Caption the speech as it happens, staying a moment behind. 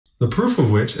The proof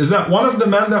of which is that one of the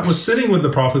men that was sitting with the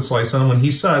Prophet ﷺ, when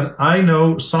he said, I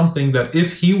know something that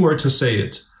if he were to say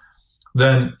it,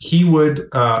 then he would,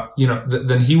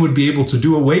 then he would be able to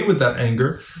do away with that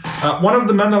anger. One of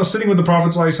the men that was sitting with the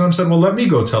Prophet ﷺ said, well, let me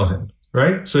go tell him,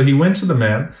 right? So he went to the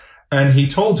man and he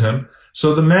told him.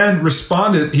 So the man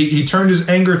responded, he turned his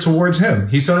anger towards him.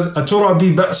 He says, Atura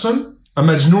bi ba'sun,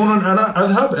 amajnunun ana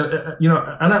adhab,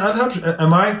 ana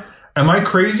adhab, am I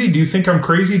crazy? Do you think I'm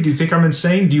crazy? Do you think I'm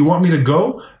insane? Do you want me to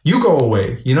go? You go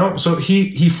away, So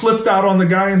he flipped out on the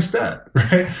guy instead,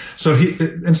 right? So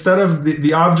instead of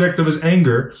the object of his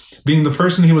anger being the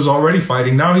person he was already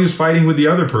fighting, now he was fighting with the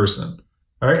other person,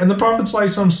 right? And the Prophet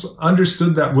ﷺ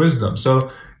understood that wisdom. So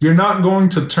you're not going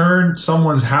to turn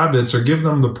someone's habits or give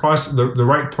them the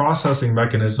right processing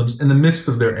mechanisms in the midst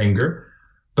of their anger.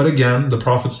 But again, the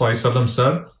Prophet ﷺ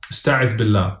said, Ista'idh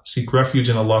billah, seek refuge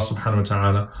in Allah subhanahu wa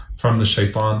ta'ala from the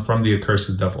shaitan, from the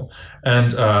accursed devil.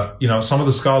 And, some of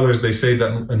the scholars, they say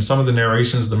that in some of the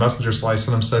narrations, the Messenger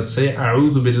ﷺ said, say,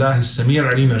 A'udhu billahi as-sami'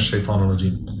 al-alim min ash-shaytan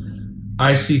al-rajim.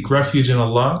 I seek refuge in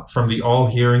Allah from the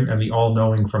all-hearing and the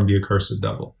all-knowing from the accursed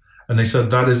devil. And they said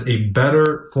that is a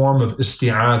better form of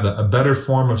isti'adha, a better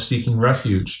form of seeking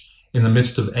refuge in the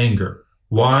midst of anger.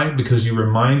 Why? Because you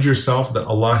remind yourself that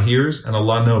Allah hears and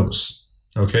Allah knows.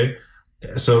 Okay?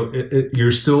 So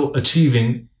you're still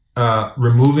achieving,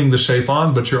 removing the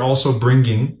shaitan, but you're also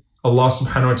bringing Allah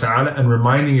subhanahu wa ta'ala and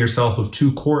reminding yourself of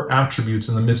two core attributes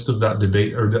in the midst of that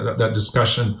debate or that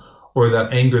discussion or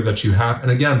that anger that you have.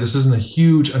 And again, this isn't a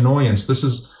huge annoyance. This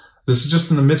is just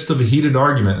in the midst of a heated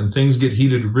argument, and things get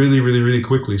heated really, really, really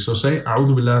quickly. So say,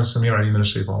 A'udhu billahi as-sami' al-alim min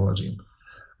ash-shaytan al-rajim.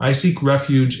 I seek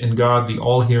refuge in God, the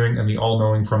all-hearing and the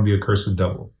all-knowing from the accursed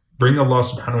devil. Bring Allah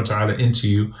subhanahu wa ta'ala into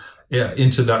you,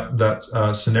 into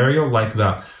that scenario like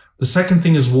that. The second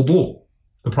thing is wudu.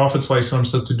 The Prophet ﷺ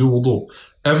said to do wudu.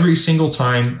 Every single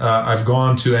time I've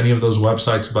gone to any of those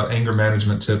websites about anger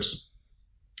management tips,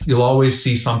 you'll always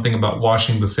see something about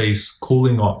washing the face,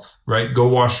 cooling off, right? Go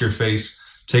wash your face,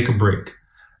 take a break.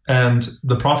 And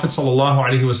the Prophet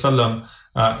ﷺ,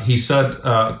 he said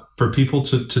for people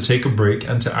to take a break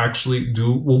and to actually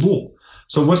do wudu.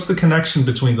 So what's the connection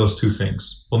between those two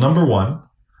things? Well, number one,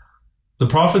 the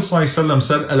Prophet ﷺ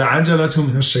said, Al-ajalatu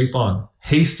min ash-shaytan.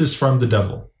 Haste is from the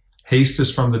devil. Haste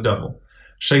is from the devil.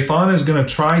 Shaitan is going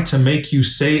to try to make you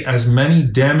say as many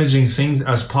damaging things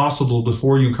as possible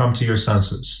before you come to your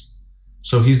senses.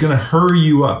 So he's going to hurry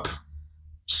you up.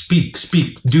 Speak,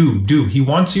 do. He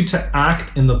wants you to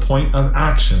act in the point of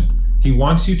action. He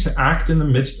wants you to act in the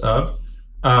midst of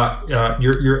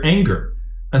your anger.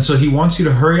 And so he wants you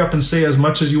to hurry up and say as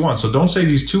much as you want. So don't say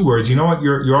these two words. You know what?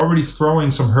 You're already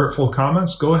throwing some hurtful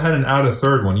comments. Go ahead and add a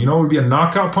third one. You know what would be a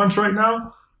knockout punch right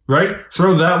now? Right?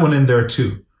 Throw that one in there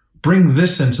too. Bring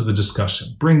this into the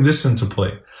discussion. Bring this into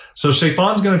play. So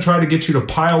shaitan's going to try to get you to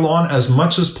pile on as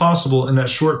much as possible in that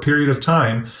short period of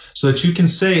time so that you can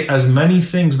say as many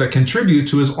things that contribute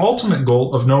to his ultimate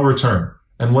goal of no return.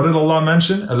 And what did Allah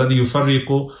mention? الَّذِي يُفَرِّقُ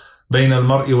بَيْنَ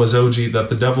الْمَرْءِ وَزَوْجِهِ, that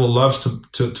the devil loves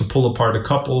to pull apart a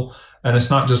couple. And it's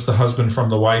not just the husband from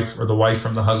the wife or the wife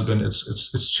from the husband.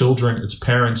 It's children, it's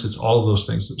parents, it's all of those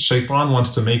things. Shaitan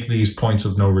wants to make these points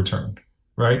of no return,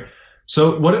 right?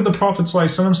 So what did the Prophet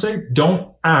ﷺ say?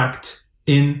 Don't act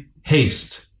in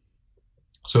haste.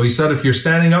 So he said, if you're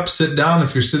standing up, sit down.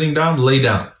 If you're sitting down, lay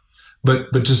down.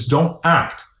 But just don't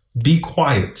act. Be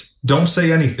quiet. Don't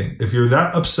say anything. If you're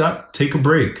that upset, take a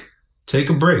break. Take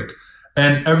a break.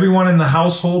 And everyone in the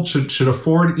household should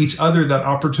afford each other that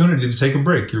opportunity to take a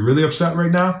break. You're really upset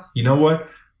right now? You know what?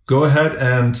 Go ahead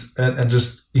and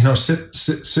just,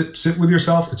 sit with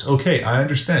yourself. It's okay. I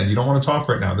understand. You don't want to talk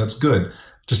right now. That's good.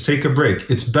 Just take a break.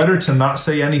 It's better to not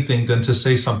say anything than to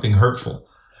say something hurtful.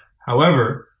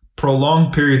 However,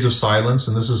 prolonged periods of silence,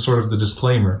 and this is sort of the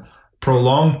disclaimer,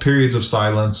 prolonged periods of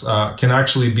silence can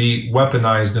actually be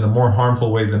weaponized in a more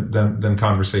harmful way than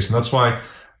conversation. That's why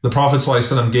the Prophet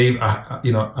ﷺ gave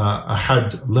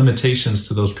had limitations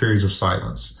to those periods of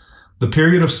silence. The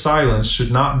period of silence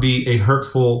should not be a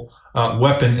hurtful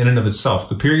weapon in and of itself.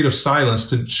 The period of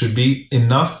silence should be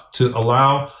enough to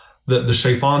allow the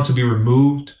shaitan to be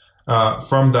removed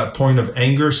from that point of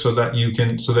anger so that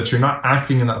you're not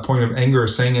acting in that point of anger or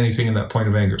saying anything in that point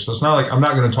of anger. So it's not like, I'm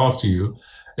not going to talk to you.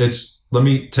 It's, let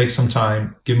me take some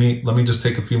time. Let me just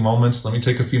take a few moments. Let me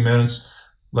take a few minutes.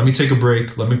 Let me take a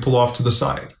break. Let me pull off to the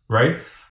side, right?